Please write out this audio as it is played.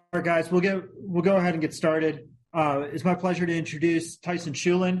All right, guys, we'll go ahead and get started. It's my pleasure to introduce Tyson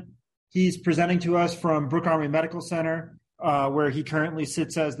Suljin. He's presenting to us from Brook Army Medical Center, where he currently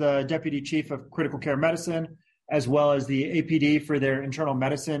sits as the Deputy Chief of Critical Care Medicine, as well as the APD for their Internal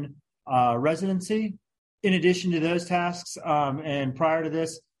Medicine Residency. In addition to those tasks, and prior to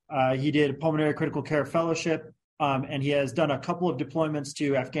this, he did a Pulmonary Critical Care Fellowship, and he has done a couple of deployments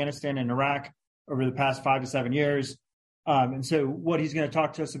to Afghanistan and Iraq over the past 5 to 7 years. And so what he's going to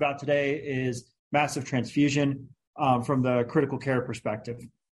talk to us about today is massive transfusion from the critical care perspective.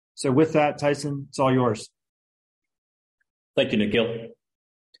 So with that, Tyson, it's all yours. Thank you, Nikhil.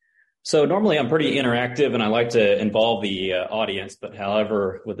 So normally I'm pretty interactive and I like to involve the audience, but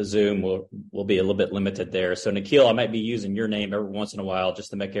however, with the Zoom, we'll be a little bit limited there. So Nikhil, I might be using your name every once in a while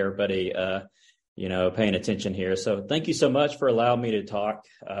just to make everybody, paying attention here. So thank you so much for allowing me to talk,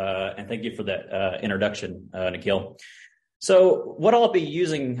 and thank you for that introduction, Nikhil. So what I'll be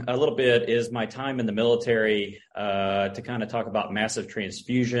using a little bit is my time in the military to kind of talk about massive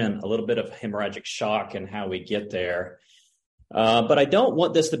transfusion, a little bit of hemorrhagic shock and how we get there. But I don't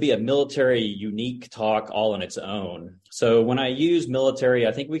want this to be a military unique talk all on its own. So when I use military,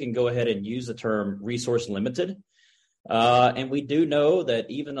 I think we can go ahead and use the term resource limited. And we do know that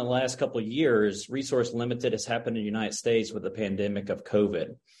even in the last couple of years, resource limited has happened in the United States with the pandemic of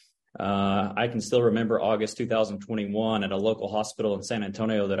COVID. I can still remember August 2021 at a local hospital in San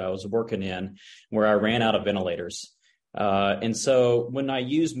Antonio that I was working in where I ran out of ventilators. And so when I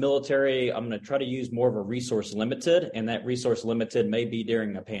use military, I'm going to try to use more of a resource limited, and that resource limited may be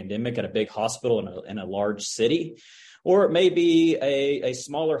during a pandemic at a big hospital in a large city, or it may be a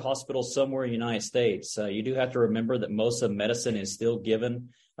smaller hospital somewhere in the United States. You do have to remember that most of medicine is still given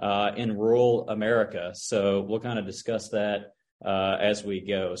in rural America. So we'll kind of discuss that as we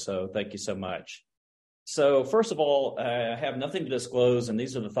go. So thank you so much. So first of all, I have nothing to disclose, and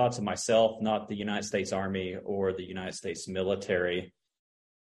these are the thoughts of myself, not the United States Army or the United States military.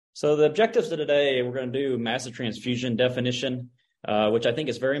 So the objectives of today, we're going to do massive transfusion definition, which I think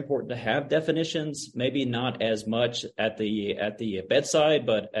is very important to have definitions, maybe not as much at the bedside,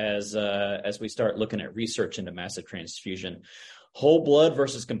 but as we start looking at research into massive transfusion. Whole blood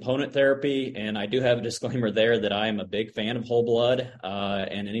versus component therapy, and I do have a disclaimer there that I am a big fan of whole blood,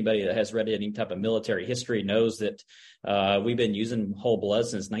 and anybody that has read any type of military history knows that we've been using whole blood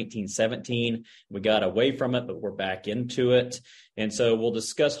since 1917. We got away from it, but we're back into it, and so we'll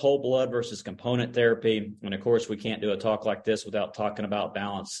discuss whole blood versus component therapy, and of course we can't do a talk like this without talking about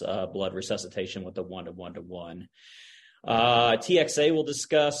balanced blood resuscitation with the 1-to-1-to-1. TXA we'll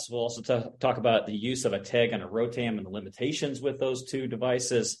discuss. We'll also talk about the use of a TEG and a ROTAM and the limitations with those two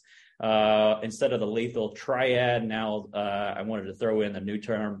devices. Instead of the lethal triad, now I wanted to throw in a new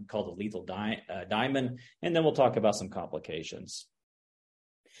term called the lethal diamond, and then we'll talk about some complications.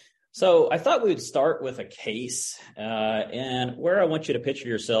 So I thought we would start with a case, and where I want you to picture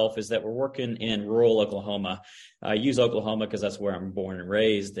yourself is that we're working in rural Oklahoma. I use Oklahoma because that's where I'm born and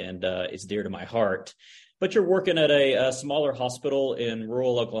raised, and it's dear to my heart. But you're working at a smaller hospital in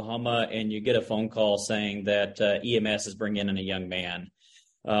rural Oklahoma, and you get a phone call saying that EMS is bringing in a young man.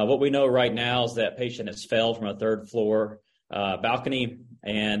 What we know right now is that patient has fell from a third floor balcony,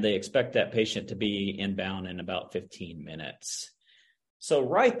 and they expect that patient to be inbound in about 15 minutes. So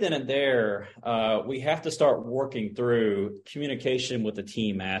right then and there, we have to start working through communication with the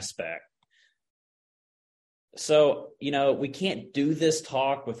team aspect. So, we can't do this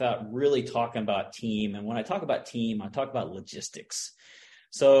talk without really talking about team. And when I talk about team, I talk about logistics.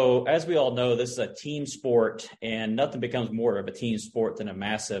 So as we all know, this is a team sport, and nothing becomes more of a team sport than a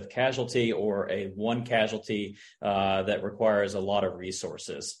massive casualty or a one casualty that requires a lot of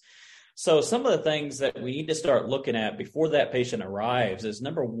resources. So some of the things that we need to start looking at before that patient arrives is,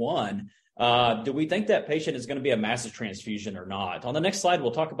 number one, do we think that patient is going to be a massive transfusion or not? On the next slide,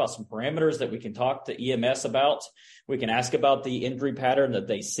 we'll talk about some parameters that we can talk to EMS about. We can ask about the injury pattern that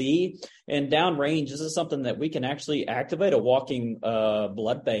they see. And downrange, this is something that we can actually activate a walking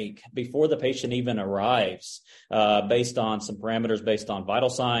blood bank before the patient even arrives, based on some parameters, based on vital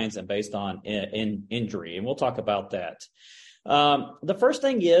signs, and based on injury. And we'll talk about that. The first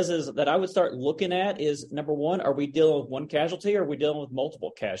thing is that I would start looking at is, number one, are we dealing with one casualty or are we dealing with multiple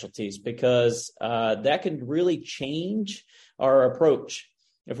casualties? Because that can really change our approach.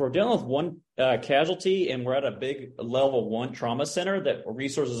 If we're dealing with one casualty and we're at a big level 1 trauma center that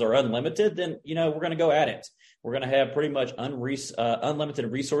resources are unlimited, then, we're going to go at it. We're going to have pretty much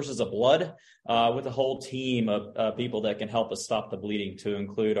unlimited resources of blood with a whole team of people that can help us stop the bleeding, to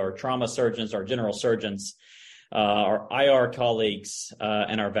include our trauma surgeons, our general surgeons, our IR colleagues,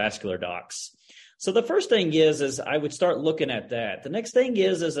 and our vascular docs. So the first thing is I would start looking at that. The next thing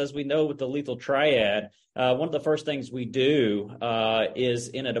is as we know with the lethal triad, one of the first things we do is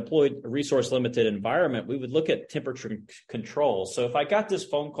in a deployed resource limited environment, we would look at temperature control. So if I got this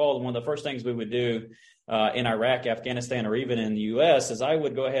phone call, one of the first things we would do in Iraq, Afghanistan, or even in the U.S. is I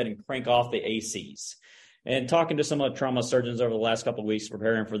would go ahead and crank off the ACs. And talking to some of the trauma surgeons over the last couple of weeks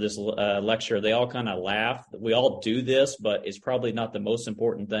preparing for this lecture, they all kind of laugh. We all do this, but it's probably not the most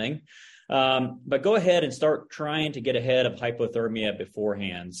important thing. But go ahead and start trying to get ahead of hypothermia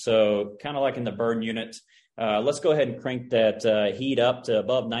beforehand. So kind of like in the burn unit, let's go ahead and crank that heat up to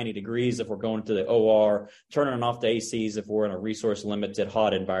above 90 degrees if we're going to the OR, turning off the ACs if we're in a resource-limited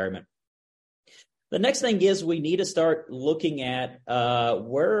hot environment. The next thing is we need to start looking at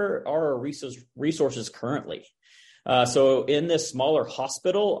where are our resources currently. So in this smaller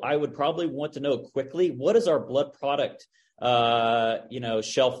hospital, I would probably want to know quickly, what does our blood product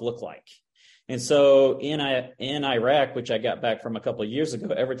shelf look like? And so in Iraq, which I got back from a couple of years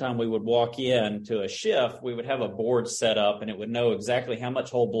ago, every time we would walk in to a shift, we would have a board set up and it would know exactly how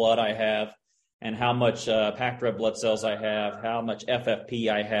much whole blood I have and how much packed red blood cells I have, how much FFP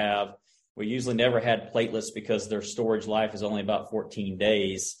I have. We usually never had platelets because their storage life is only about 14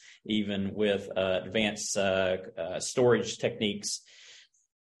 days, even with advanced storage techniques,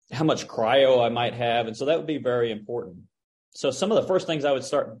 how much cryo I might have. And so that would be very important. So some of the first things I would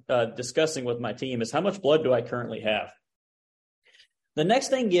start discussing with my team is how much blood do I currently have? The next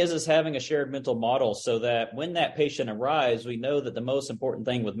thing is having a shared mental model so that when that patient arrives, we know that the most important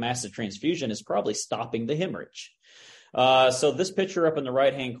thing with massive transfusion is probably stopping the hemorrhage. So this picture up in the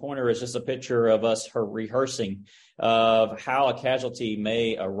right-hand corner is just a picture of us rehearsing of how a casualty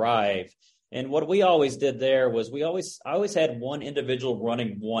may arrive. And what we always did there was I always had one individual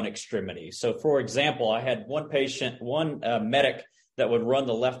running one extremity. So, for example, I had one medic that would run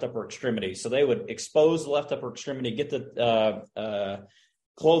the left upper extremity. So they would expose the left upper extremity, get the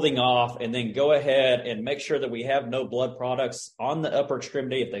clothing off, and then go ahead and make sure that we have no blood products on the upper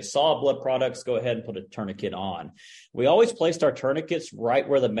extremity. If they saw blood products, go ahead and put a tourniquet on. We always placed our tourniquets right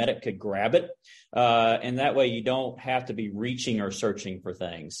where the medic could grab it. And that way you don't have to be reaching or searching for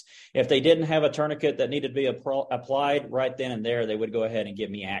things. If they didn't have a tourniquet that needed to be applied right then and there, they would go ahead and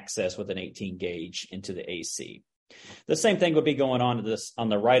give me access with an 18 gauge into the AC. The same thing would be going on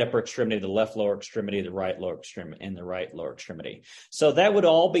the right upper extremity, the left lower extremity, the right lower extremity, and the right lower extremity. So that would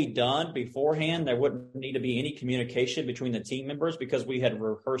all be done beforehand. There wouldn't need to be any communication between the team members because we had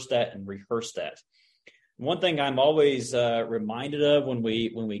rehearsed that. One thing I'm always reminded of when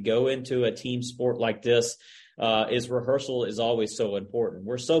we go into a team sport like this is rehearsal is always so important.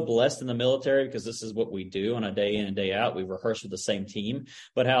 We're so blessed in the military because this is what we do on a day in and day out. We rehearse with the same team.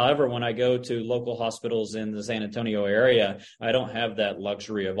 But however, when I go to local hospitals in the San Antonio area, I don't have that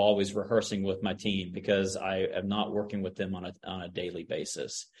luxury of always rehearsing with my team because I am not working with them on a daily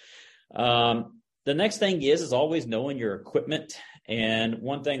basis. The next thing is always knowing your equipment. And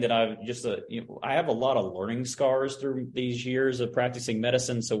one thing that I have a lot of learning scars through these years of practicing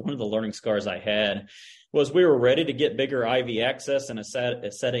medicine. So one of the learning scars I had was we were ready to get bigger IV access in a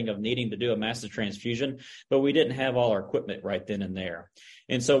setting of needing to do a massive transfusion, but we didn't have all our equipment right then and there.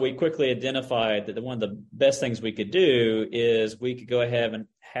 And so we quickly identified that one of the best things we could do is we could go ahead and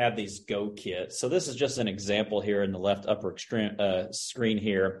have these go kits. So this is just an example here in the left upper screen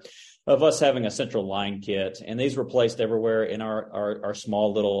here of us having a central line kit. And these were placed everywhere in our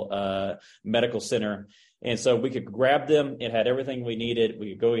small little medical center. And so we could grab them. It had everything we needed.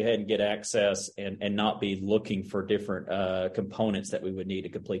 We could go ahead and get access and not be looking for different components that we would need to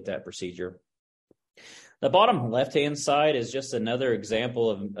complete that procedure. The bottom left-hand side is just another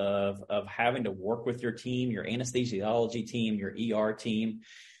example of having to work with your team, your anesthesiology team, your ER team.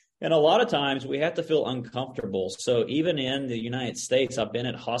 And a lot of times we have to feel uncomfortable. So even in the United States, I've been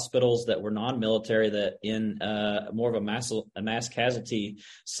at hospitals that were non-military that in more of a mass casualty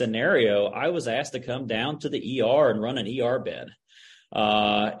scenario, I was asked to come down to the ER and run an ER bed.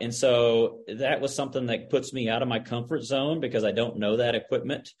 And so that was something that puts me out of my comfort zone because I don't know that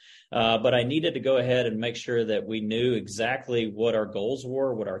equipment. But I needed to go ahead and make sure that we knew exactly what our goals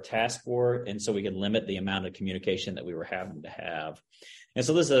were, what our tasks were, and so we could limit the amount of communication that we were having to have. And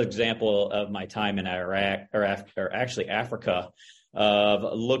so this is an example of my time in Iraq, or actually Africa,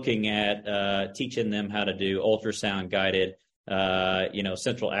 of looking at teaching them how to do ultrasound guided,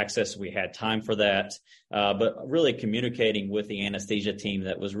 central access. We had time for that, but really communicating with the anesthesia team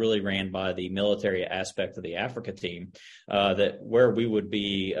that was really ran by the military aspect of the Africa team, that where we would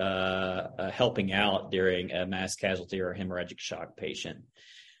be helping out during a mass casualty or hemorrhagic shock patient.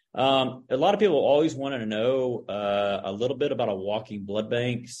 A lot of people always want to know a little bit about a walking blood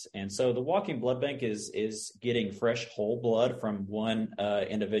banks. And so the walking blood bank is getting fresh whole blood from one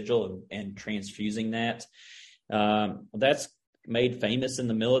individual and transfusing that. That's made famous in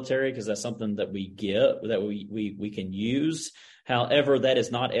the military because that's something that we get, that we can use. However, that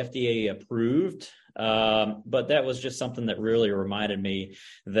is not FDA approved. But that was just something that really reminded me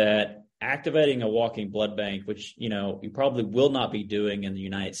that activating a walking blood bank, which, you probably will not be doing in the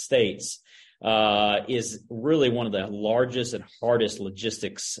United States, is really one of the largest and hardest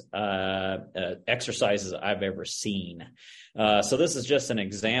logistics exercises I've ever seen. So this is just an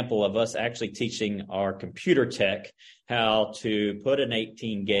example of us actually teaching our computer tech how to put an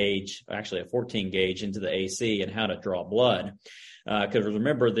 18 gauge, actually a 14 gauge into the AC and how to draw blood. Because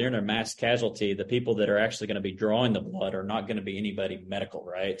remember, they're in a mass casualty. The people that are actually going to be drawing the blood are not going to be anybody medical,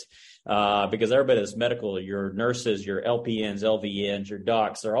 right? Because everybody that's medical, your nurses, your LPNs, LVNs, your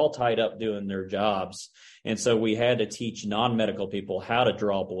docs, they're all tied up doing their jobs. And so we had to teach non-medical people how to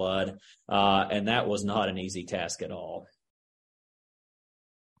draw blood, and that was not an easy task at all.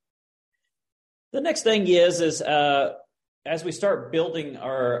 The next thing is as we start building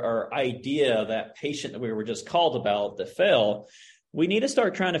our idea, that patient that we were just called about that fell, we need to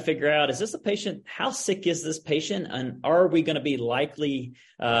start trying to figure out, is this a patient, how sick is this patient, and are we going to be likely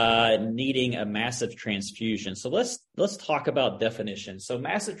needing a massive transfusion? So let's talk about definitions. So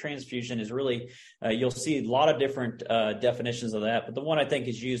massive transfusion is really, you'll see a lot of different definitions of that, but the one I think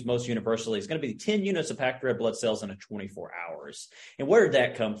is used most universally is going to be 10 units of packed red blood cells in 24 hours. And where did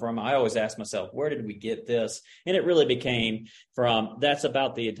that come from? I always ask myself, where did we get this? And it really became from, that's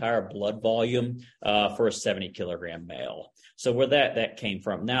about the entire blood volume for a 70 kilogram male. So where that came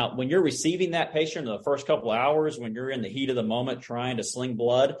from. Now, when you're receiving that patient in the first couple of hours, when you're in the heat of the moment trying to sling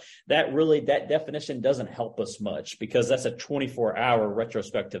blood, that definition doesn't help us much because that's a 24-hour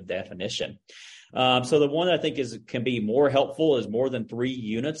retrospective definition. So the one that I think can be more helpful is more than 3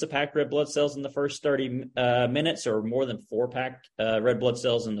 units of packed red blood cells in the first 30 minutes, or more than 4 packed red blood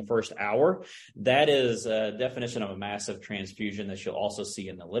cells in the first hour. That is a definition of a massive transfusion that you'll also see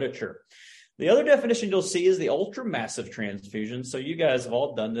in the literature. The other definition you'll see is the ultramassive transfusion. So you guys have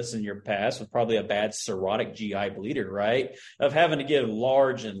all done this in your past with probably a bad cirrhotic GI bleeder, right? Of having to give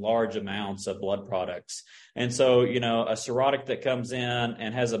large amounts of blood products. And so, a cirrhotic that comes in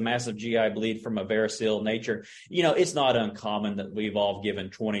and has a massive GI bleed from a variceal nature, it's not uncommon that we've all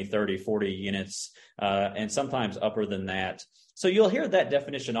given 20, 30, 40 units, and sometimes upper than that. So you'll hear that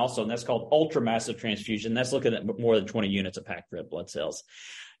definition also, and that's called ultramassive transfusion. That's looking at more than 20 units of packed red blood cells.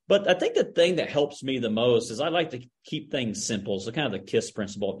 But I think the thing that helps me the most is I like to keep things simple. So kind of the KISS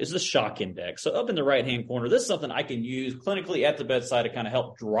principle is the shock index. So up in the right-hand corner, this is something I can use clinically at the bedside to kind of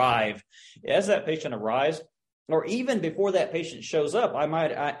help drive as that patient arrives, or even before that patient shows up. I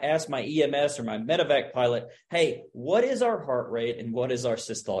might ask my EMS or my medevac pilot, hey, what is our heart rate and what is our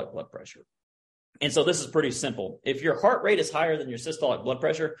systolic blood pressure? And so this is pretty simple. If your heart rate is higher than your systolic blood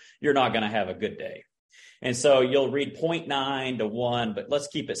pressure, you're not going to have a good day. And so you'll read 0.9 to 1, but let's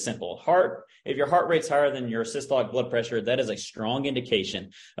keep it simple. If your heart rate's higher than your systolic blood pressure, that is a strong indication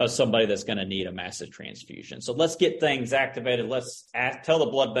of somebody that's going to need a massive transfusion. So let's get things activated. Let's tell the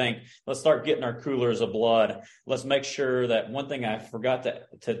blood bank, let's start getting our coolers of blood. Let's make sure that one thing I forgot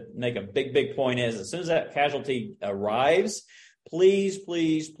to make a big point is, as soon as that casualty arrives, please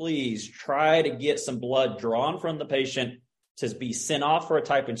try to get some blood drawn from the patient to be sent off for a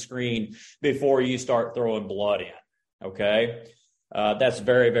typing screen before you start throwing blood in, okay? That's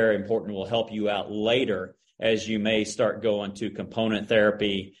very, very important. Will help you out later as you may start going to component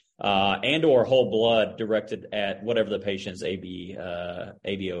therapy and or whole blood directed at whatever the patient's ABO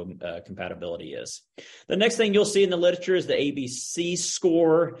compatibility is. The next thing you'll see in the literature is the ABC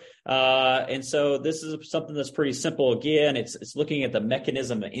score. And so this is something that's pretty simple. Again, it's looking at the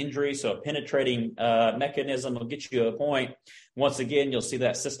mechanism of injury. So a penetrating mechanism will get you a point. Once again, you'll see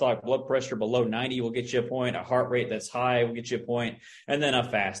that systolic blood pressure below 90 will get you a point. A heart rate that's high will get you a point. And then a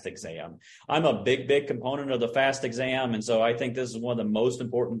fast exam. I'm a big component of the fast exam. And so I think this is one of the most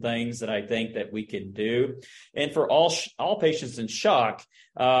important things that I think that we can do. And for all patients in shock,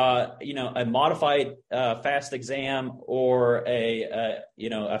 a modified fast exam or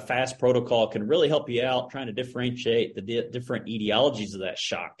a fast protocol can really help you out trying to differentiate the different etiologies of that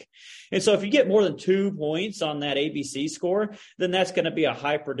shock. And so if you get more than 2 points on that ABC score, then that's going to be a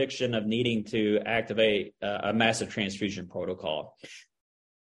high prediction of needing to activate a massive transfusion protocol.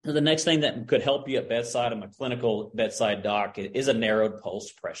 So the next thing that could help you at bedside, I'm a clinical bedside doc, is a narrowed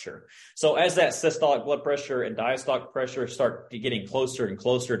pulse pressure. So as that systolic blood pressure and diastolic pressure start getting closer and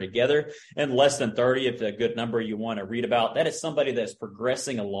closer together, and less than 30, if a good number you want to read about, that is somebody that's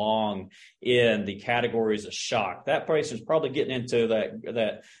progressing along in the categories of shock. That person's probably getting into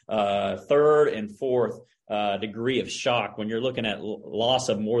that third and fourth degree of shock when you're looking at loss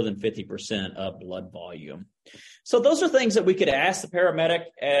of more than 50% of blood volume. So those are things that we could ask the paramedic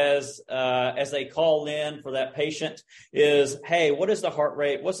as they call in for that patient is, hey, what is the heart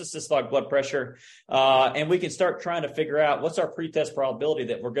rate? What's the systolic blood pressure? And we can start trying to figure out what's our pretest probability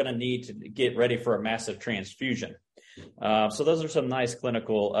that we're going to need to get ready for a massive transfusion. So those are some nice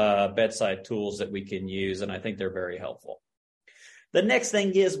clinical bedside tools that we can use, and I think they're very helpful. The next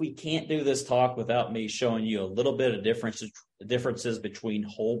thing is we can't do this talk without me showing you a little bit of differences between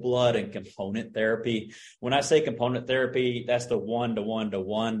whole blood and component therapy. When I say component therapy, that's the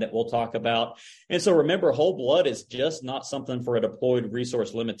 1-to-1-to-1 that we'll talk about. And so remember, whole blood is just not something for a deployed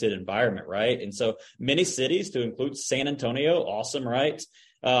resource limited environment, right? And so many cities, to include San Antonio, awesome, right,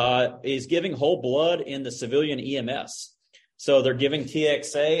 is giving whole blood in the civilian EMS. So they're giving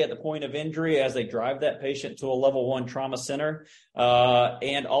TXA at the point of injury as they drive that patient to a level 1 trauma center.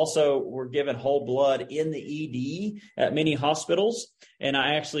 And also we're giving whole blood in the ED at many hospitals. And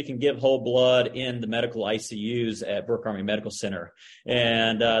I actually can give whole blood in the medical ICUs at Brook Army Medical Center.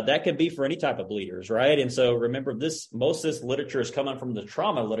 And that can be for any type of bleeders, right? And so remember, most of this literature is coming from the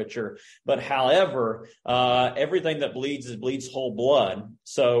trauma literature. But however, everything that bleeds whole blood.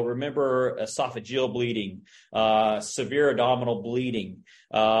 So remember esophageal bleeding, severe abdominal bleeding.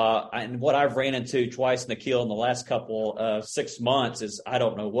 And what I've ran into twice, Nikhil, in the last couple of 6 months is, I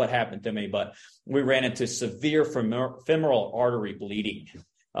don't know what happened to me, but we ran into severe femoral artery bleeding,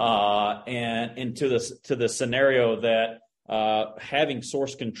 and into the scenario that having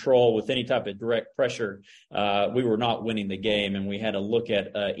source control with any type of direct pressure, we were not winning the game, and we had to look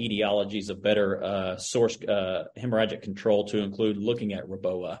at etiologies of better source hemorrhagic control to include looking at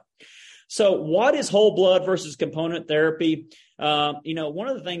Reboa. So what is whole blood versus component therapy? One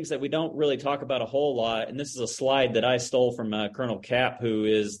of the things that we don't really talk about a whole lot, and this is a slide that I stole from Colonel Cap, who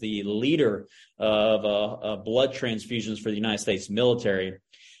is the leader of blood transfusions for the United States military,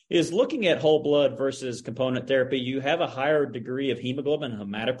 is looking at whole blood versus component therapy. You have a higher degree of hemoglobin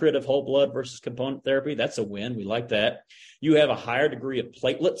hematocrit of whole blood versus component therapy. That's a win. We like that. You have a higher degree of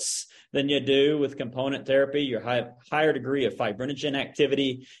platelets than you do with component therapy. You have higher degree of fibrinogen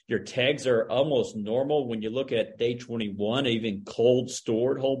activity. Your tags are almost normal when you look at day 21, even cold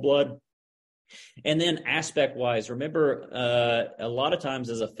stored whole blood. And then aspect-wise, remember, a lot of times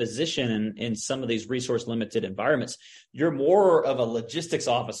as a physician in some of these resource-limited environments, you're more of a logistics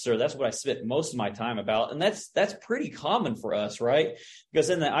officer. That's what I spent most of my time about, and that's pretty common for us, right? Because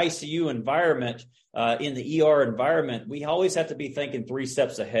in the ICU environment, in the ER environment, we always have to be thinking 3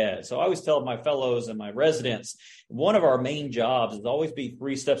 steps ahead. So I always tell my fellows and my residents, one of our main jobs is always be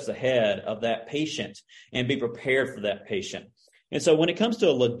 3 steps ahead of that patient and be prepared for that patient. And so when it comes to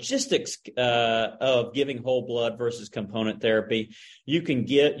a logistics of giving whole blood versus component therapy, you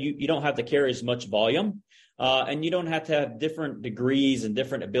don't have to carry as much volume, and you don't have to have different degrees and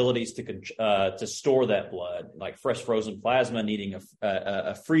different abilities to store that blood, like fresh frozen plasma needing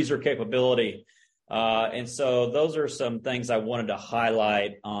a freezer capability. And so those are some things I wanted to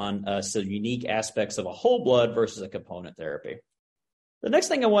highlight on some unique aspects of a whole blood versus a component therapy. The next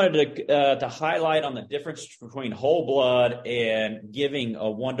thing I wanted to highlight on the difference between whole blood and giving a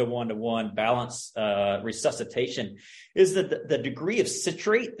 1-to-1-to-1 balanced resuscitation is the degree of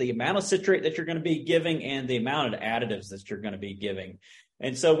citrate, the amount of citrate that you're going to be giving, and the amount of additives that you're going to be giving.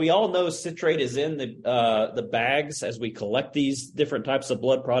 And so we all know citrate is in the bags as we collect these different types of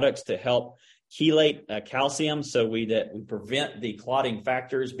blood products to help chelate calcium, so we prevent the clotting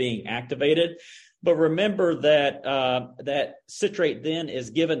factors being activated. But remember that citrate then is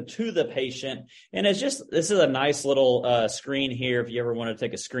given to the patient. And this is a nice little screen here. If you ever want to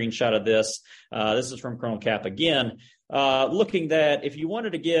take a screenshot of this, this is from Colonel Cap again, looking that if you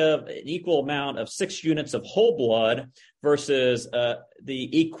wanted to give an equal amount of 6 units of whole blood versus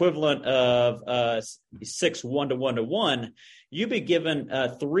the equivalent of 6 1-to-1-to-1, you'd be given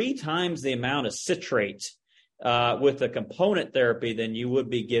 3 times the amount of citrate with the component therapy than you would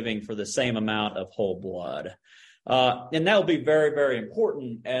be giving for the same amount of whole blood. And that will be very, very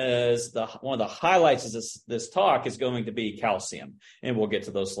important, as one of the highlights of this talk is going to be calcium. And we'll get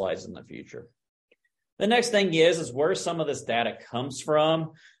to those slides in the future. The next thing is where some of this data comes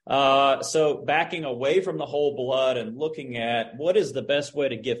from. So backing away from the whole blood and looking at what is the best way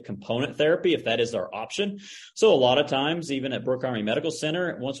to give component therapy, if that is our option. So a lot of times, even at Brook Army Medical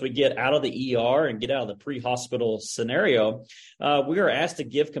Center, once we get out of the ER and get out of the pre-hospital scenario, we are asked to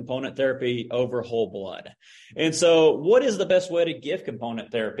give component therapy over whole blood. And so what is the best way to give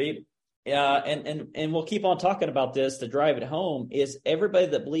component therapy? And we'll keep on talking about this to drive it home, is everybody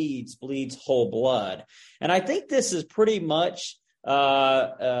that bleeds whole blood. And I think this is pretty much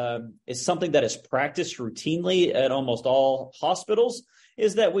is something that is practiced routinely at almost all hospitals,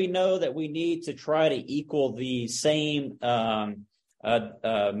 is that we know that we need to try to equal the same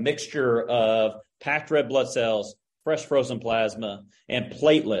mixture of packed red blood cells, fresh frozen plasma, and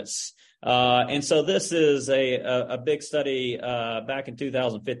platelets. And so this is a big study back in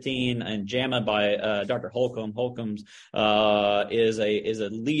 2015 in JAMA by Dr. Holcomb. Holcomb is a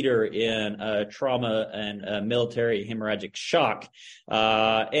leader in trauma and military hemorrhagic shock.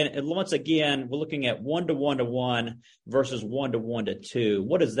 And once again, we're looking at 1:1:1 versus 1:1:2.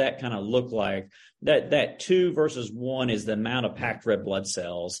 What does that kind of look like? That 2 versus 1 is the amount of packed red blood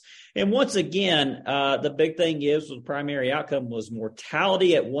cells. And once again, the big thing is the primary outcome was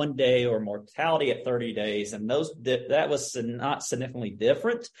mortality at 1 day or mortality at 30 days. And that was not significantly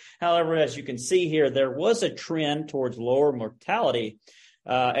different. However, as you can see here, there was a trend towards lower mortality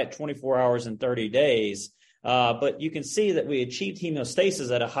at 24 hours and 30 days. But you can see that we achieved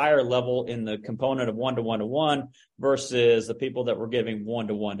hemostasis at a higher level in the component of 1:1:1 versus the people that were giving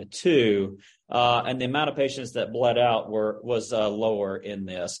 1:1:2. And the amount of patients that bled out was lower in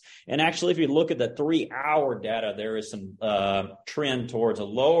this. And actually, if you look at the 3-hour data, there is some trend towards a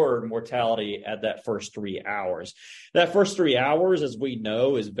lower mortality at that first 3 hours. That first 3 hours, as we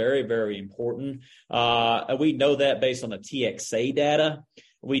know, is very, very important. We know that based on the TXA data.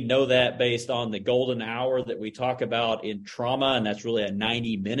 We know that based on the golden hour that we talk about in trauma, and that's really a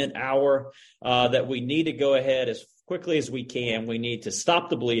 90-minute hour, that we need to go ahead as quickly as we can. We need to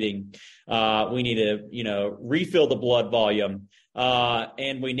stop the bleeding. We need to, refill the blood volume,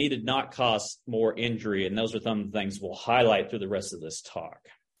 and we need to not cause more injury. And those are some of the things we'll highlight through the rest of this talk.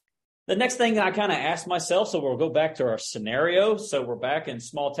 The next thing I kind of asked myself, so we'll go back to our scenario. So we're back in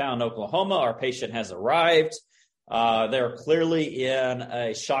small town Oklahoma. Our patient has arrived. They're clearly in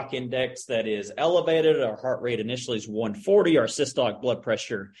a shock index that is elevated. Our heart rate initially is 140. Our systolic blood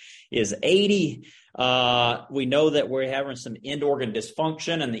pressure is 80. We know that we're having some end organ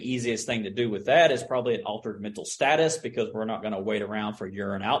dysfunction, and the easiest thing to do with that is probably an altered mental status, because we're not going to wait around for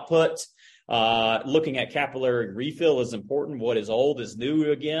urine output. Looking at capillary refill is important. What is old is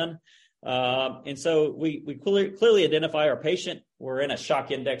new again. And so we clearly identify our patient. We're in a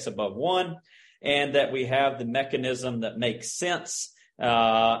shock index above 1. And that we have the mechanism that makes sense.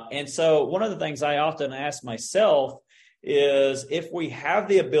 And so one of the things I often ask myself is, if we have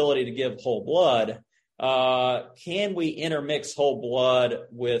the ability to give whole blood, can we intermix whole blood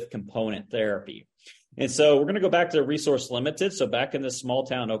with component therapy? And so we're going to go back to resource limited. So back in this small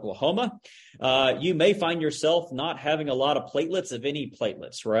town, Oklahoma, you may find yourself not having a lot of platelets, of any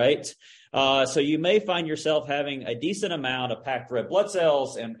platelets, right? So you may find yourself having a decent amount of packed red blood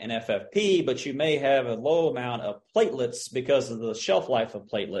cells and FFP, but you may have a low amount of platelets because of the shelf life of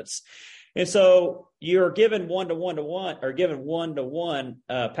platelets. And so you're given 1:1:1 or given 1:1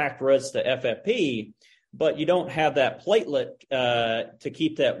 packed reds to FFP, but you don't have that platelet to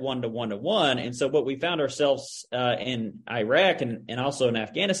keep that 1:1:1. And so what we found ourselves in Iraq and also in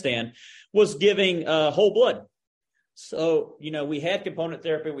Afghanistan was giving whole blood. So, we had component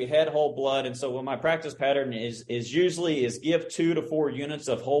therapy, we had whole blood. And so what my practice pattern is usually give 2 to 4 units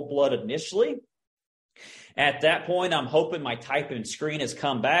of whole blood initially. At that point, I'm hoping my type and screen has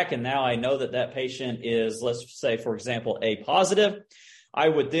come back, and now I know that patient is, let's say, for example, A positive. I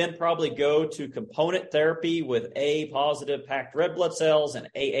would then probably go to component therapy with A positive packed red blood cells and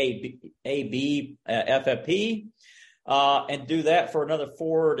AB FFP, and do that for another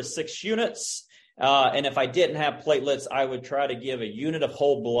 4 to 6 units. And if I didn't have platelets, I would try to give a unit of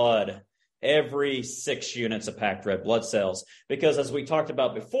whole blood every 6 units of packed red blood cells, because as we talked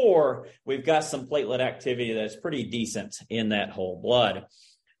about before, we've got some platelet activity that's pretty decent in that whole blood.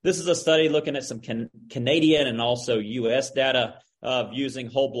 This is a study looking at some Canadian and also U.S. data of using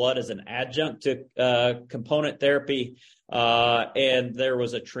whole blood as an adjunct to component therapy, and there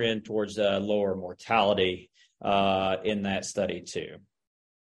was a trend towards lower mortality in that study too.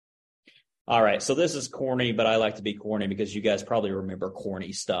 All right, so this is corny, but I like to be corny because you guys probably remember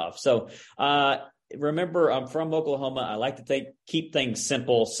corny stuff. So remember, I'm from Oklahoma. I like to keep things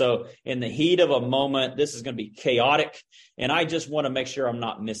simple. So in the heat of a moment, this is going to be chaotic, and I just want to make sure I'm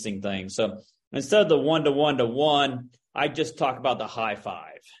not missing things. So Instead of the 1-to-1-to-1, I just talk about the high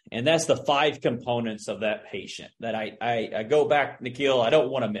five. And that's the 5 components of that patient that I go back, Nikhil, I don't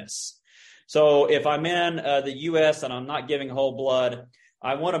want to miss. So if I'm in the U.S. and I'm not giving whole blood,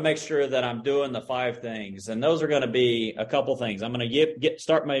 I want to make sure that I'm doing the 5 things. And those are going to be a couple things. I'm going to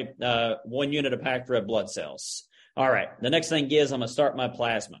start my 1 unit of packed red blood cells. All right. The next thing is I'm going to start my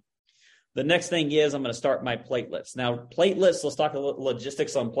plasma. The next thing is I'm going to start my platelets. Now, platelets, let's talk a little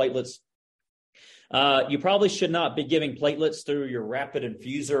logistics on platelets. You probably should not be giving platelets through your rapid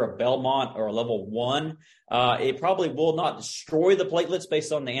infuser, a Belmont or a level 1. It probably will not destroy the platelets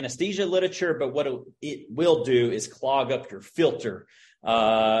based on the anesthesia literature, but what it will do is clog up your filter,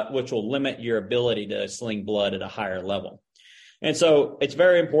 which will limit your ability to sling blood at a higher level. And so it's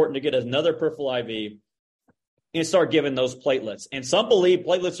very important to get another peripheral IV and start giving those platelets. And some believe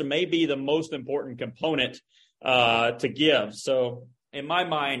platelets may be the most important component to give. So in my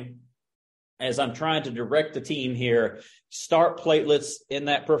mind, as I'm trying to direct the team here, start platelets in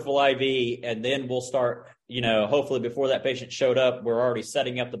that peripheral IV, and then we'll start, hopefully before that patient showed up, we're already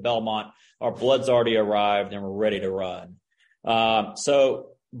setting up the Belmont, our blood's already arrived, and we're ready to run.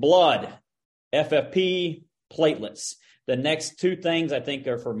 So blood, FFP, platelets. The next 2 things I think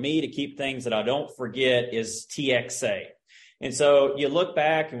are for me to keep things that I don't forget is TXA. And so you look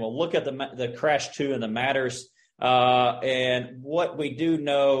back and we'll look at the crash 2 and the matters. And what we do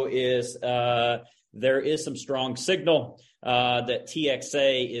know is there is some strong signal that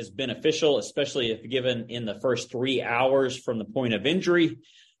TXA is beneficial, especially if given in the first 3 hours from the point of injury.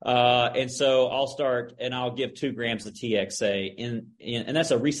 And so I'll start and I'll give 2 grams of TXA and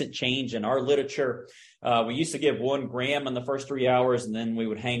that's a recent change in our literature. We used to give 1 gram in the first 3 hours, and then we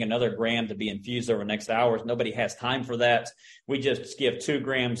would hang another gram to be infused over the next hours. Nobody has time for that. We just give 2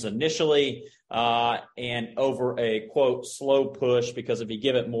 grams initially, and over a quote slow push, because if you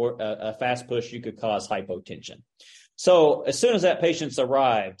give it more a fast push, you could cause hypotension. So as soon as that patient's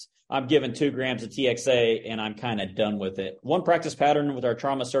arrived, I'm giving 2 grams of TXA and I'm kind of done with it. One practice pattern with our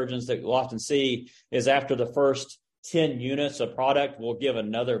trauma surgeons that you'll often see is after the first 10 units of product, we'll give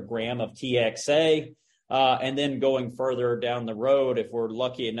another gram of TXA. And then going further down the road, if we're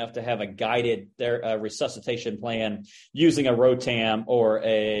lucky enough to have a guided resuscitation plan using a ROTAM or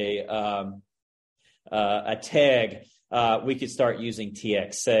a TEG, we could start using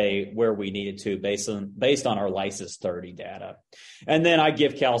TXA where we needed to based on our Lysis 30 data. And then I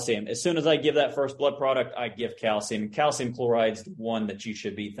give calcium. As soon as I give that first blood product, I give calcium. Calcium chloride's the one that you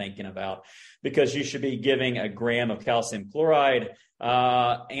should be thinking about, because you should be giving a gram of calcium chloride,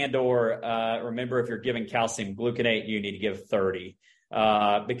 remember, if you're giving calcium gluconate, you need to give 30.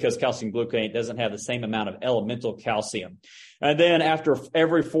 Because calcium gluconate doesn't have the same amount of elemental calcium. And then after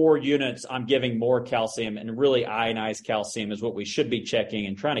every 4 units, I'm giving more calcium, and really ionized calcium is what we should be checking,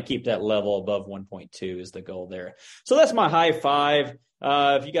 and trying to keep that level above 1.2 is the goal there. So that's my high 5.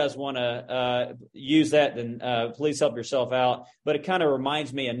 If you guys want to use that, then please help yourself out. But it kind of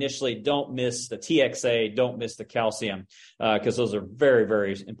reminds me initially, don't miss the TXA, don't miss the calcium, because those are very,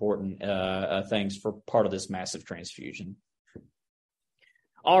 very important things for part of this massive transfusion.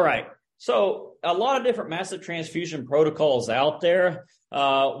 All right. So a lot of different massive transfusion protocols out there.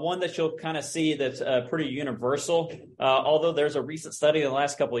 One that you'll kind of see that's pretty universal, although there's a recent study in the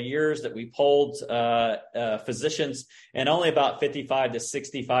last couple of years that we polled physicians, and only about 55 to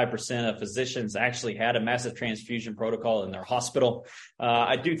 65% of physicians actually had a massive transfusion protocol in their hospital.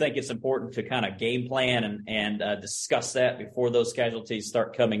 I do think it's important to kind of game plan and discuss that before those casualties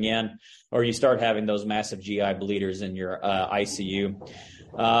start coming in, or you start having those massive GI bleeders in your ICU.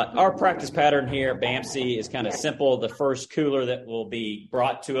 Our practice pattern here at BAMC is kind of simple. The first cooler that will be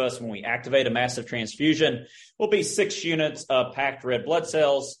brought to us when we activate a massive transfusion will be 6 units of packed red blood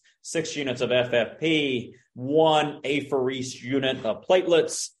cells, 6 units of FFP, 1 apheresis unit of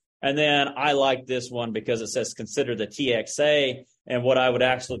platelets. And then I like this one because it says consider the TXA. And what I would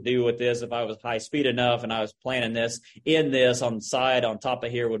actually do with this, if I was high speed enough and I was planning this, on the side on top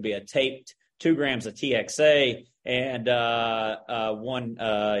of here would be a taped 2 grams of TXA and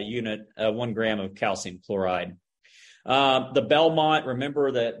 1 gram of calcium chloride. The Belmont,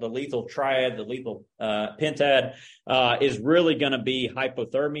 remember that the lethal triad, the lethal pentad, is really going to be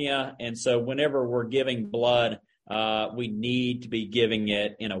hypothermia. And so whenever we're giving blood, we need to be giving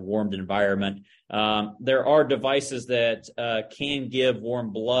it in a warmed environment. There are devices that can give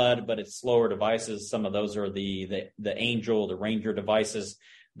warm blood, but it's slower devices. Some of those are the Angel, the Ranger devices.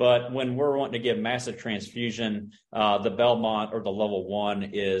 But when we're wanting to give massive transfusion, the Belmont or the level 1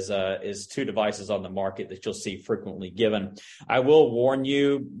 is 2 devices on the market that you'll see frequently given. I will warn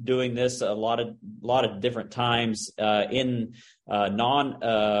you, doing this a lot of different times in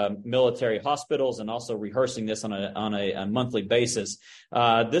non-military hospitals, and also rehearsing this on a monthly basis.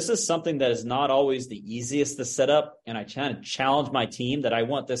 This is something that is not always the easiest to set up, and I try to challenge my team that I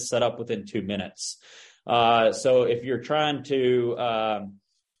want this set up within 2 minutes. So if you're trying to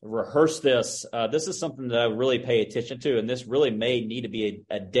rehearse this, this is something that I really pay attention to, and this really may need to be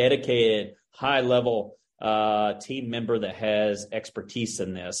a dedicated, high-level team member that has expertise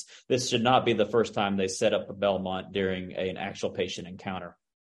in this. This should not be the first time they set up a Belmont during an actual patient encounter.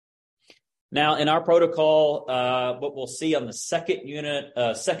 Now, in our protocol, what we'll see on the second unit,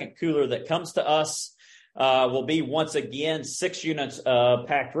 second cooler that comes to us, will be once again 6 units of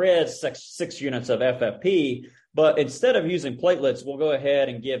packed reds, 6 units of FFP. But instead of using platelets, we'll go ahead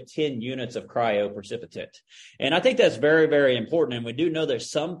and give 10 units of cryoprecipitate. And I think that's very, very important. And we do know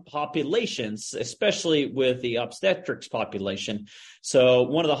there's some populations, especially with the obstetrics population. So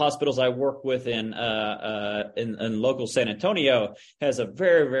one of the hospitals I work with in local San Antonio has a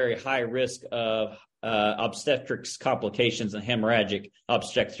very, very high risk of obstetrics complications and hemorrhagic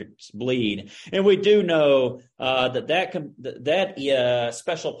obstetrics bleed. And we do know that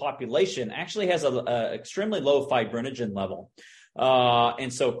special population actually has a extremely low fibrinogen level.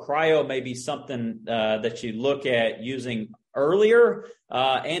 And so cryo may be something that you look at using earlier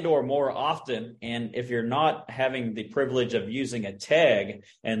and or more often. And if you're not having the privilege of using a TEG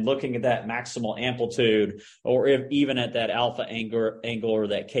and looking at that maximal amplitude, or if even at that alpha angle or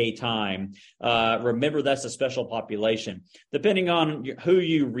that K time, remember that's a special population. Depending on who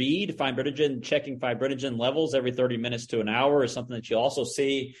you read, checking fibrinogen levels every 30 minutes to an hour is something that you also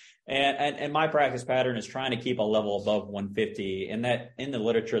see. And my practice pattern is trying to keep a level above 150, and that in the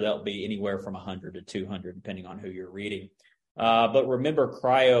literature that'll be anywhere from 100 to 200 depending on who you're reading. But remember,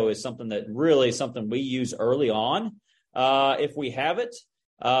 cryo is something we use early on if we have it,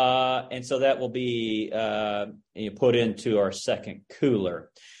 and so that will be put into our second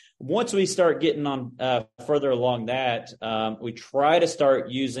cooler. Once we start getting on further along that, we try to start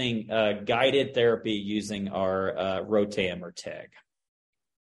using guided therapy using our ROTAM or TEG.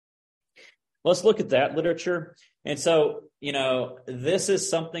 Let's look at that literature. And so, this is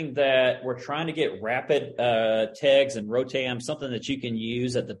something that we're trying to get rapid TEGs and ROTAM, something that you can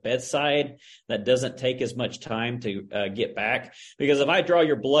use at the bedside that doesn't take as much time to get back. Because if I draw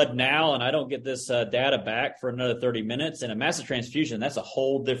your blood now and I don't get this data back for another 30 minutes in a massive transfusion, that's a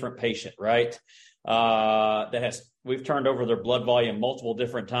whole different patient, right? We've turned over their blood volume multiple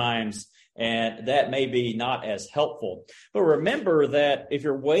different times, and that may be not as helpful. But remember that if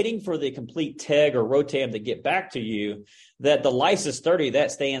you're waiting for the complete TEG or ROTAM to get back to you, that the lysis 30,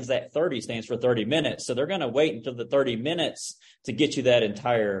 that 30 stands for 30 minutes. So they're going to wait until the 30 minutes to get you that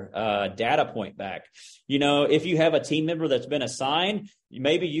entire data point back. If you have a team member that's been assigned,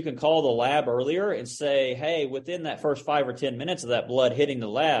 maybe you can call the lab earlier and say, hey, within that first 5 or 10 minutes of that blood hitting the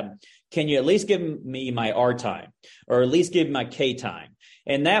lab, can you at least give me my R time, or at least give me my K time?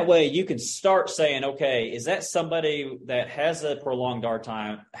 And that way you can start saying, okay, is that somebody that has a prolonged R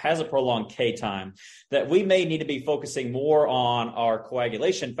time, has a prolonged K time, that we may need to be focusing more on our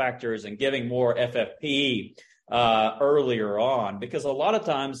coagulation factors and giving more FFP earlier on? Because a lot of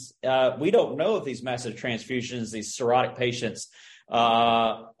times we don't know if these massive transfusions, these cirrhotic patients,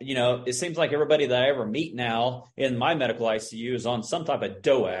 it seems like everybody that I ever meet now in my medical ICU is on some type of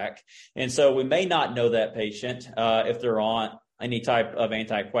DOAC. And so we may not know that patient if they're on any type of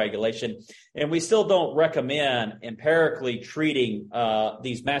anticoagulation. And we still don't recommend empirically treating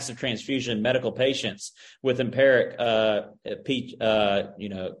these massive transfusion medical patients with empiric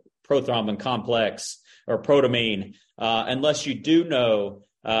prothrombin complex or protamine unless you do know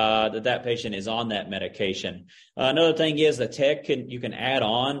that patient is on that medication. Another thing is the TEG you can add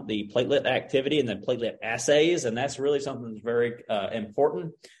on the platelet activity and the platelet assays, and that's really something that's very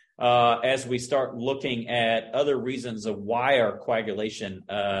important as we start looking at other reasons of why our coagulation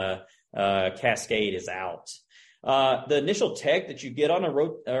cascade is out. The initial TEG that you get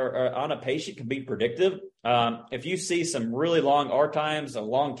on a patient can be predictive. If you see some really long R times, a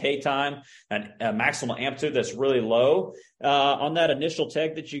long K time, and a maximal amplitude that's really low on that initial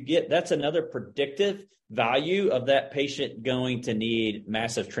TEG that you get, that's another predictive value of that patient going to need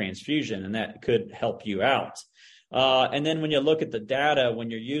massive transfusion, and that could help you out. And then when you look at the data,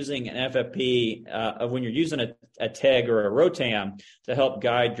 when you're using an FFP, when you're using a TEG or a ROTAM to help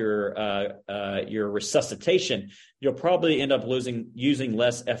guide your resuscitation, you'll probably end up using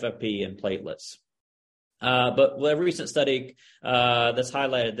less FFP and platelets. But the recent study that's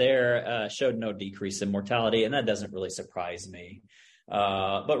highlighted there showed no decrease in mortality, and that doesn't really surprise me.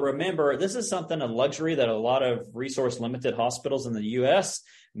 But remember, this is a luxury that a lot of resource-limited hospitals in the U.S.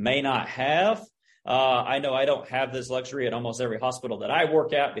 may not have. I know I don't have this luxury at almost every hospital that I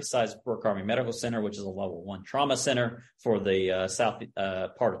work at, besides Brook Army Medical Center, which is a level 1 trauma center for the south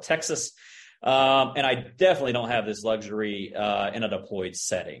part of Texas. And I definitely don't have this luxury in a deployed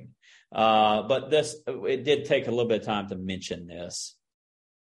setting. But it did take a little bit of time to mention this.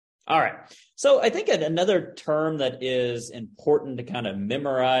 All right. So I think another term that is important to kind of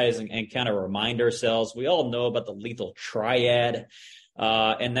memorize and kind of remind ourselves, we all know about the lethal triad,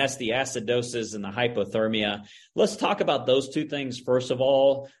 and that's the acidosis and the hypothermia. Let's talk about those two things first of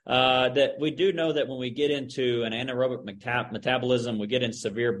all. That we do know that when we get into an anaerobic metabolism, we get in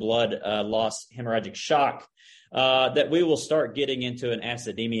severe blood loss, hemorrhagic shock, that we will start getting into an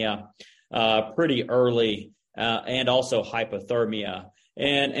acidemia pretty early, and also hypothermia.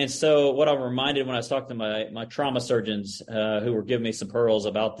 And so what I'm reminded when I was talking to my trauma surgeons who were giving me some pearls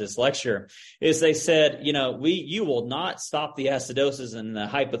about this lecture is they said, you will not stop the acidosis and the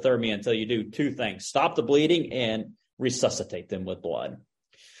hypothermia until you do two things: stop the bleeding and resuscitate them with blood.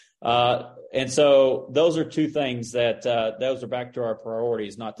 And so those are two things that those are back to our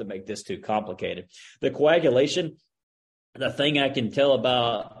priorities, not to make this too complicated. The coagulation, the thing I can tell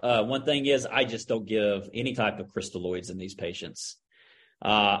about one thing is I just don't give any type of crystalloids in these patients.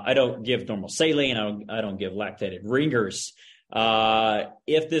 I don't give normal saline. I don't give lactated ringers.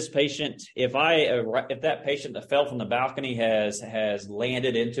 If that patient that fell from the balcony has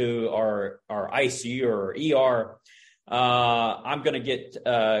landed into our ICU or ER, I'm going to get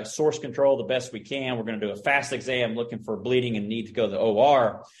source control the best we can. We're going to do a fast exam looking for bleeding and need to go to the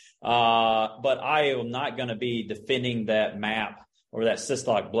OR. But I am not going to be defending that MAP or that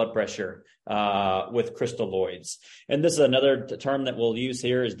systolic blood pressure with crystalloids. And this is another term that we'll use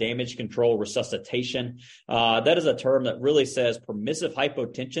here is damage control resuscitation. That is a term that really says permissive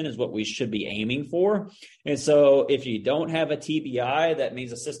hypotension is what we should be aiming for. And so if you don't have a TBI, that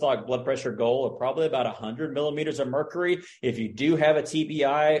means a systolic blood pressure goal of probably about 100 millimeters of mercury. If you do have a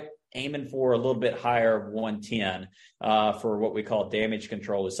TBI, aiming for a little bit higher of 110 for what we call damage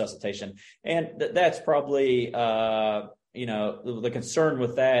control resuscitation. And that's probably the concern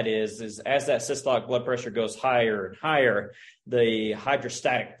with that is as that systolic blood pressure goes higher and higher, the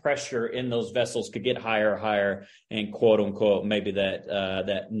hydrostatic pressure in those vessels could get higher, and quote unquote, maybe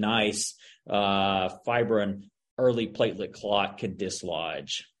that nice fibrin early platelet clot can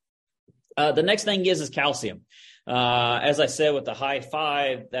dislodge. The next thing is calcium. As I said, with the high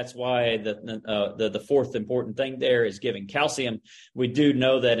 5, that's why the fourth important thing there is giving calcium. We do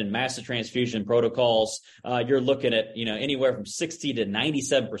know that in massive transfusion protocols, you're looking at anywhere from 60 to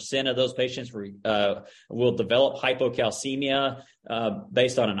 97% of those patients will develop hypocalcemia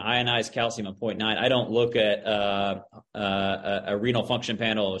based on an ionized calcium of 0.9. I don't look at a renal function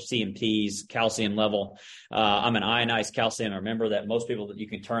panel or CMT's calcium level. I'm an ionized calcium. Remember that most people that you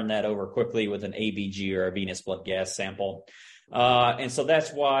can turn that over quickly with an ABG or a venous blood gas sample. And so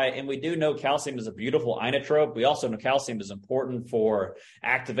that's why, and we do know calcium is a beautiful inotrope. We also know calcium is important for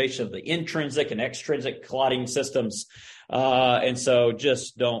activation of the intrinsic and extrinsic clotting systems. And so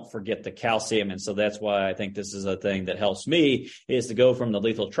just don't forget the calcium. And so that's why I think this is a thing that helps me is to go from the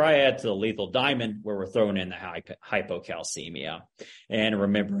lethal triad to the lethal diamond, where we're throwing in the hypocalcemia and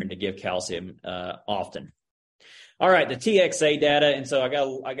remembering to give calcium often. All right, the TXA data, and so I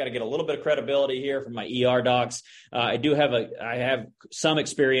got to get a little bit of credibility here from my ER docs. I have some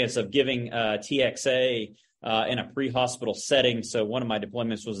experience of giving TXA in a pre-hospital setting. So one of my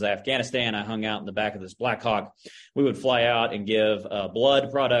deployments was Afghanistan. I hung out in the back of this Black Hawk. We would fly out and give blood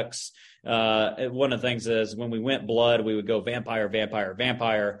products. One of the things is when we went blood, we would go vampire.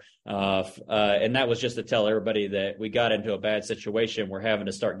 And that was just to tell everybody that we got into a bad situation. We're having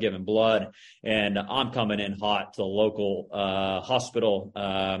to start giving blood, and I'm coming in hot to the local hospital,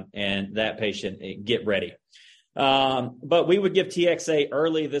 and that patient, get ready. But we would give TXA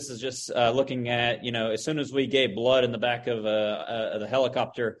early. This is just looking at, as soon as we gave blood in the back of the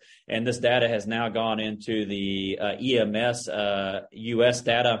helicopter, and this data has now gone into the EMS U.S.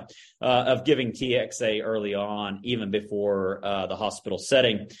 data of giving TXA early on, even before the hospital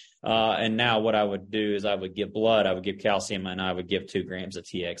setting. And now what I would do is I would give blood, I would give calcium, and I would give 2 grams of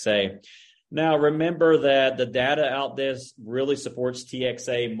TXA. Now, remember that the data out this really supports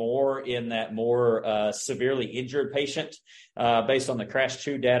TXA more in that more severely injured patient. Based on the Crash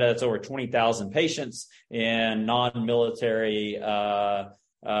 2 data, it's over 20,000 patients in non-military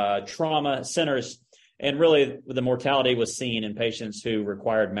trauma centers. And really, the mortality was seen in patients who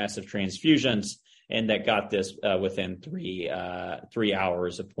required massive transfusions. and that got this within 3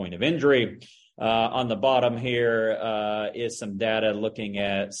 hours of point of injury. On the bottom here is some data looking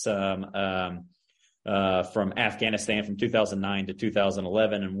at some from Afghanistan from 2009 to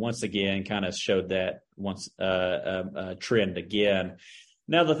 2011, and once again kind of showed that trend again.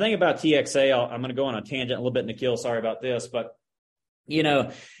 Now, the thing about TXA, I'm going to go on a tangent a little bit, Nikhil, sorry about this, but,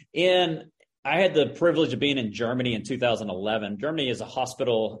 I had the privilege of being in Germany in 2011. Germany is a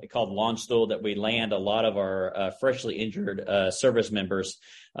hospital called Landstuhl that we land a lot of our freshly injured service members.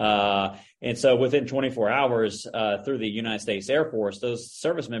 And so within 24 hours through the United States Air Force, those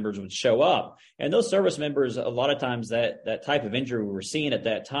service members would show up. And those service members, a lot of times that type of injury we were seeing at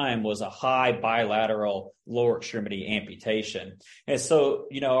that time was a high bilateral lower extremity amputation. And so,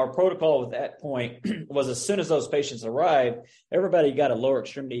 our protocol at that point was as soon as those patients arrived, everybody got a lower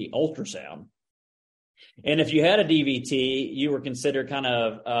extremity ultrasound. And if you had a DVT, you were considered kind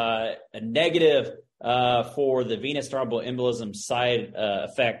of a negative for the venous thromboembolism side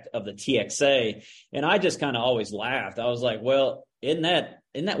effect of the TXA. And I just kind of always laughed. I was like, well, isn't that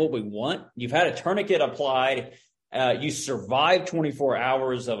what we want? You've had a tourniquet applied. You survived 24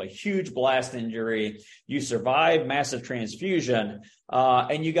 hours of a huge blast injury. You survived massive transfusion,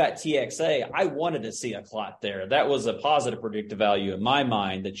 and you got TXA. I wanted to see a clot there. That was a positive predictive value in my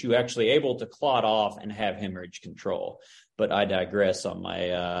mind, that you actually able to clot off and have hemorrhage control. But I digress on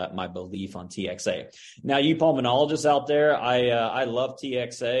my belief on TXA. Now, you pulmonologists out there, I love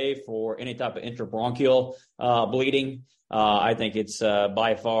TXA for any type of intrabronchial bleeding. I think it's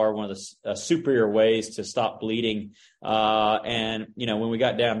by far one of the superior ways to stop bleeding. And, when we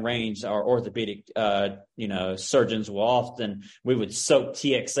got down range, our orthopedic, surgeons we would soak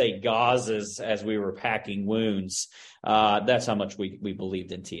TXA gauzes as we were packing wounds. That's how much we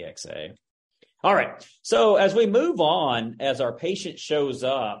believed in TXA. All right. So as we move on, as our patient shows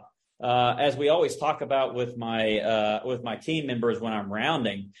up, as we always talk about with my team members when I'm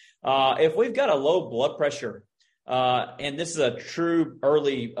rounding, if we've got a low blood pressure, and this is a true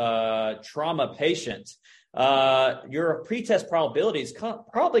early trauma patient, your pretest probability is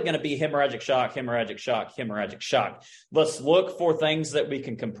probably going to be hemorrhagic shock, hemorrhagic shock, hemorrhagic shock. Let's look for things that we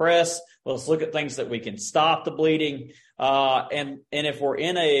can compress. Let's look at things that we can stop the bleeding. And if we're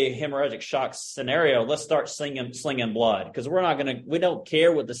in a hemorrhagic shock scenario, let's start slinging blood, because we don't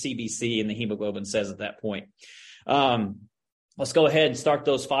care what the CBC and the hemoglobin says at that point. Let's go ahead and start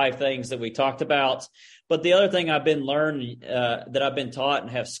those 5 things that we talked about. But the other thing I've been learned, that I've been taught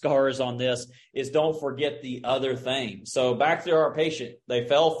and have scars on this, is don't forget the other thing. So back to our patient, they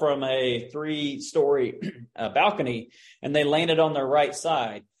fell from a 3-story balcony and they landed on their right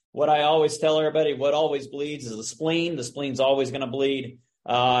side. What I always tell everybody, what always bleeds is the spleen. The spleen's always going to bleed.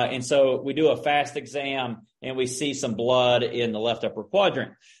 And so we do a fast exam and we see some blood in the left upper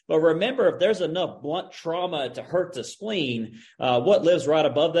quadrant. But remember, if there's enough blunt trauma to hurt the spleen, what lives right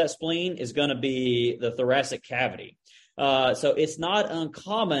above that spleen is going to be the thoracic cavity. So it's not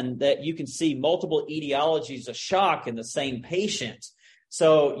uncommon that you can see multiple etiologies of shock in the same patient.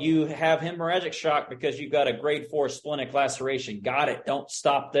 So you have hemorrhagic shock because you've got a grade 4 splenic laceration. Got it. Don't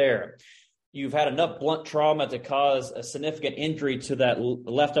stop there. You've had enough blunt trauma to cause a significant injury to that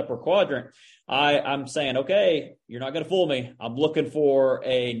left upper quadrant. I'm saying, okay, you're not going to fool me. I'm looking for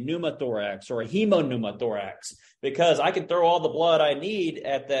a pneumothorax or a hemopneumothorax, because I can throw all the blood I need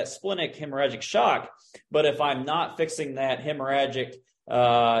at that splenic hemorrhagic shock. But if I'm not fixing that hemorrhagic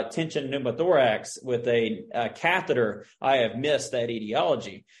tension pneumothorax with a catheter, I have missed that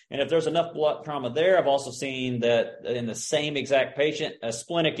etiology. And if there's enough blood trauma there, I've also seen that in the same exact patient, a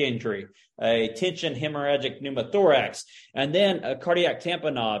splenic injury, a tension hemorrhagic pneumothorax, and then a cardiac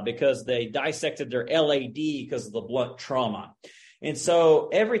tamponade because they dissected their LAD because of the blunt trauma. And so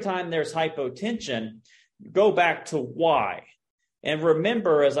every time there's hypotension, go back to why. And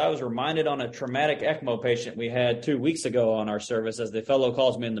remember, as I was reminded on a traumatic ECMO patient we had 2 weeks ago on our service, as the fellow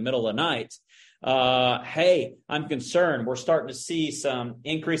calls me in the middle of the night, hey, I'm concerned. We're starting to see some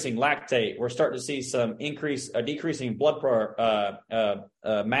increasing lactate. We're starting to see some decreasing blood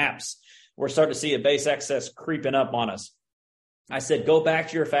maps. We're starting to see a base excess creeping up on us. I said, go back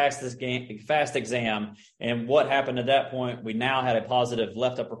to your fast exam. And what happened at that point? We now had a positive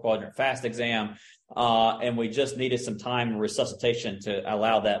left upper quadrant fast exam. And we just needed some time and resuscitation to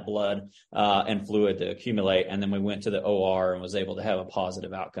allow that blood and fluid to accumulate. And then we went to the OR and was able to have a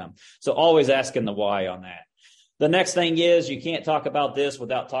positive outcome. So always asking the why on that. The next thing is, you can't talk about this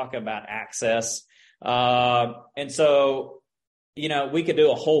without talking about access. And so, we could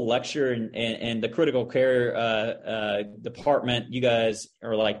do a whole lecture and the critical care department. You guys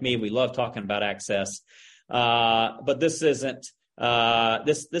are like me. We love talking about access. But this isn't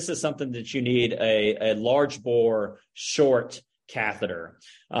this is something that you need a large bore short catheter.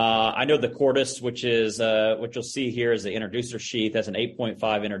 I know the Cordis, which is what you'll see here is the introducer sheath. That's an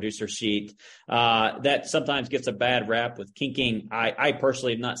 8.5 introducer sheath. That sometimes gets a bad rap with kinking. I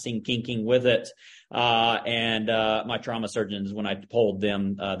personally have not seen kinking with it. And my trauma surgeons, when I polled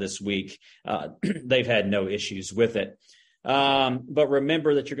them this week, they've had no issues with it. But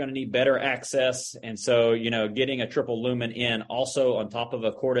remember that you're going to need better access. And so, getting a triple lumen in also on top of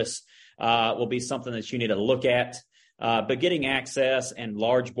a Cordis will be something that you need to look at. But getting access and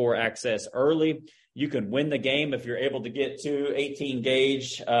large bore access early, you can win the game if you're able to get to 18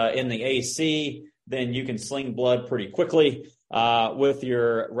 gauge in the AC. Then you can sling blood pretty quickly with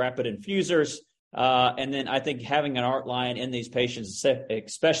your rapid infusers. And then I think having an art line in these patients,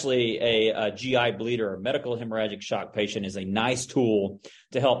 especially a GI bleeder or medical hemorrhagic shock patient, is a nice tool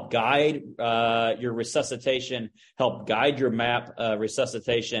to help guide your resuscitation, help guide your MAP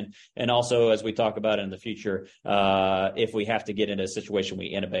resuscitation, and also, as we talk about in the future, if we have to get into a situation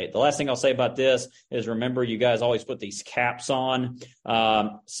we intubate. The last thing I'll say about this is remember, you guys always put these caps on.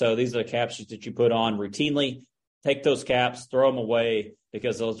 So these are the caps that you put on routinely. Take those caps, throw them away,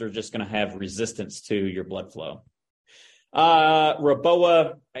 because those are just going to have resistance to your blood flow.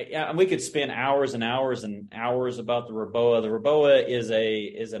 Reboa, we could spend hours and hours and hours about the Reboa. The Reboa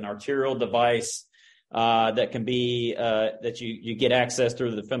is an arterial device that can be that you get access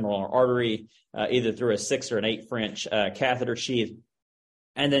through the femoral artery, either through a 6 or an 8 French catheter sheath.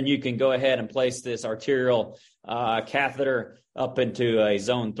 And then you can go ahead and place this arterial catheter up into a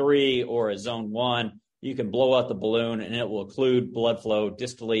zone 3 or a zone 1. You can blow out the balloon and it will occlude blood flow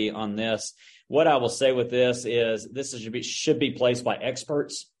distally on this. What I will say with this is this should be placed by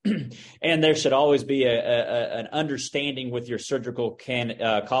experts, and there should always be an understanding with your surgical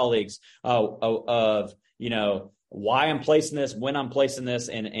colleagues of why I'm placing this, when I'm placing this,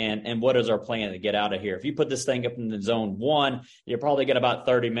 and what is our plan to get out of here. If you put this thing up in the zone 1, you'll probably get about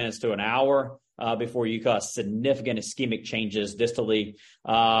 30 minutes to an hour before you cause significant ischemic changes distally.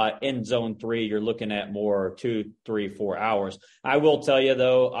 In zone 3, you're looking at more 2, 3, 4 hours. I will tell you,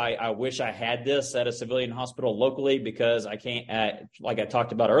 though, I wish I had this at a civilian hospital locally, because I can't, like I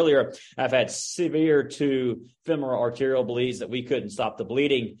talked about earlier, I've had severe 2 femoral arterial bleeds that we couldn't stop the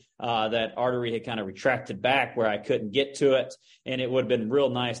bleeding. That artery had kind of retracted back where I couldn't get to it. And it would have been real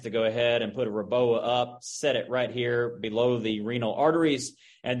nice to go ahead and put a Reboa up, set it right here below the renal arteries,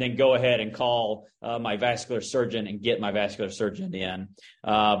 and then go ahead and call my vascular surgeon and get my vascular surgeon in.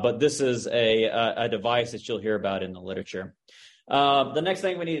 But this is a device that you'll hear about in the literature. The next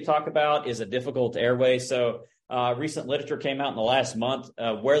thing we need to talk about is a difficult airway. So recent literature came out in the last month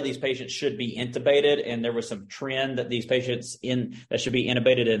where these patients should be intubated, and there was some trend that these patients that should be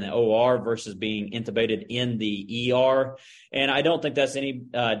intubated in the OR versus being intubated in the ER. And I don't think that's any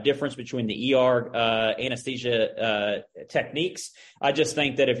difference between the ER anesthesia techniques. I just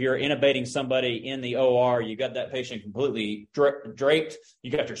think that if you're intubating somebody in the OR, you got that patient completely draped,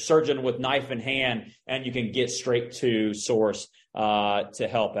 you got your surgeon with knife in hand, and you can get straight to source to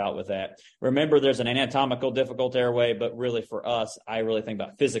help out with that. Remember, there's an anatomical difficult airway, but really for us, I really think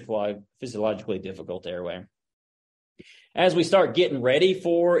about physiologically difficult airway. As we start getting ready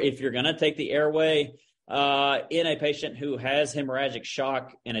for, if you're going to take the airway in a patient who has hemorrhagic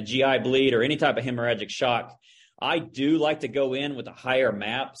shock and a GI bleed or any type of hemorrhagic shock, I do like to go in with a higher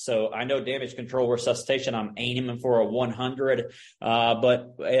MAP. So I know damage control resuscitation, I'm aiming for a 100.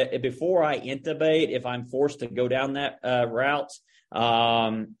 But before I intubate, if I'm forced to go down that route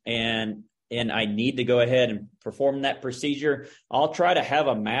and I need to go ahead and perform that procedure, I'll try to have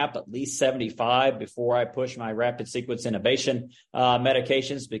a MAP at least 75 before I push my rapid sequence intubation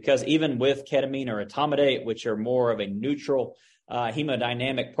medications, because even with ketamine or etomidate, which are more of a neutral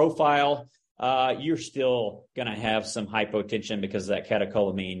hemodynamic profile, you're still going to have some hypotension because of that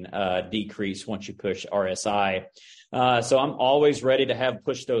catecholamine decrease once you push RSI. So I'm always ready to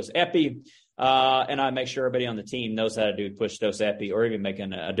push dose epi, and I make sure everybody on the team knows how to do push dose epi, or even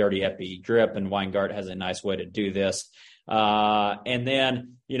making a dirty epi drip, and Weingart has a nice way to do this. And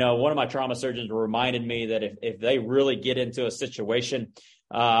then, one of my trauma surgeons reminded me that if they really get into a situation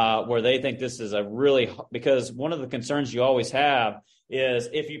where they think this is because one of the concerns you always have is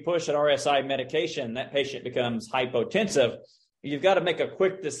if you push an RSI medication, that patient becomes hypotensive. You've got to make a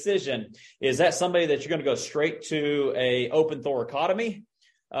quick decision. Is that somebody that you're going to go straight to a open thoracotomy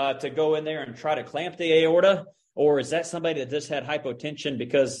to go in there and try to clamp the aorta? Or is that somebody that just had hypotension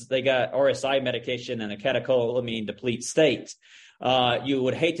because they got RSI medication in a catecholamine deplete state? You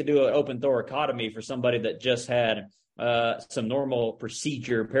would hate to do an open thoracotomy for somebody that just had some normal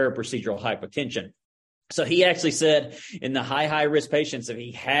paraprocedural hypotension. So he actually said in the high risk patients, if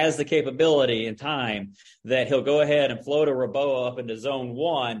he has the capability and time, that he'll go ahead and float a Reboa up into zone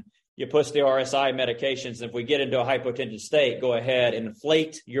 1. You push the RSI medications. If we get into a hypotensive state, go ahead and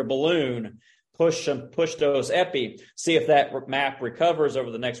inflate your balloon, push those epi, see if that map recovers over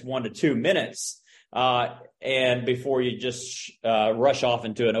the next 1 to 2 minutes. And before you just rush off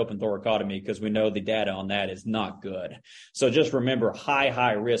into an open thoracotomy, because we know the data on that is not good. So just remember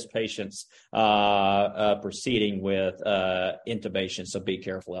high risk patients proceeding with intubation. So be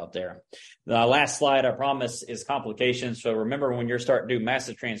careful out there. The last slide, I promise, is complications. So remember, when you're starting to do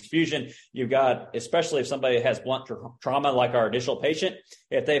massive transfusion, you've got, especially if somebody has blunt trauma like our initial patient,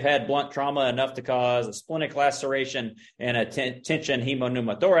 if they've had blunt trauma enough to cause a splenic laceration and a tension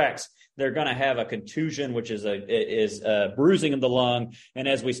hemopneumothorax, they're going to have a contusion, which is a bruising of the lung. And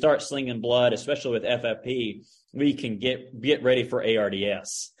as we start slinging blood, especially with FFP, we can get ready for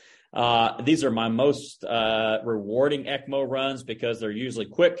ARDS. These are my most rewarding ECMO runs because they're usually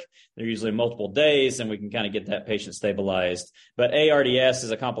quick. They're usually multiple days, and we can kind of get that patient stabilized. But ARDS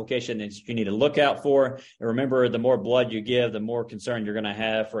is a complication that you need to look out for. And remember, the more blood you give, the more concern you're going to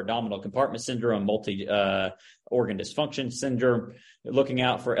have for abdominal compartment syndrome, multi-organ dysfunction syndrome. Looking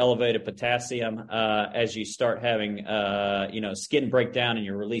out for elevated potassium as you start having, skin breakdown and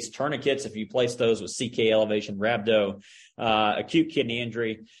you release tourniquets. If you place those with CK elevation, rhabdo, acute kidney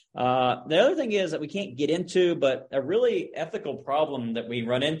injury. The other thing is that we can't get into, but a really ethical problem that we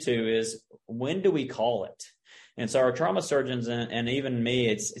run into is, when do we call it? And so our trauma surgeons and even me,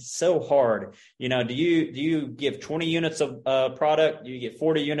 it's so hard. Do you give 20 units of product? Do you get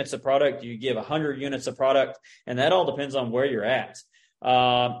 40 units of product? Do you give 100 units of product? And that all depends on where you're at.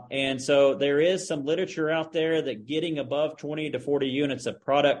 And so there is some literature out there that getting above 20 to 40 units of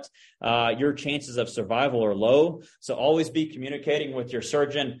product, your chances of survival are low. So always be communicating with your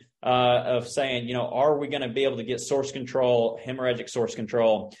surgeon of saying, are we going to be able to get source control, hemorrhagic source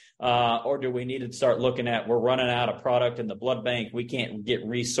control, or do we need to start looking at, we're running out of product in the blood bank, we can't get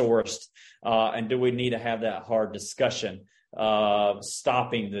resourced, and do we need to have that hard discussion of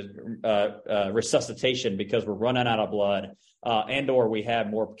stopping the resuscitation because we're running out of blood, and or we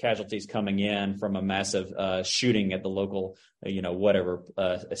have more casualties coming in from a massive shooting at the local,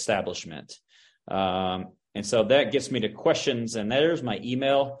 establishment. And so that gets me to questions, and there's my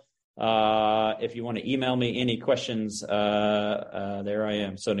email. If you want to email me any questions, there I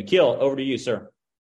am. So Nikhil, over to you, sir.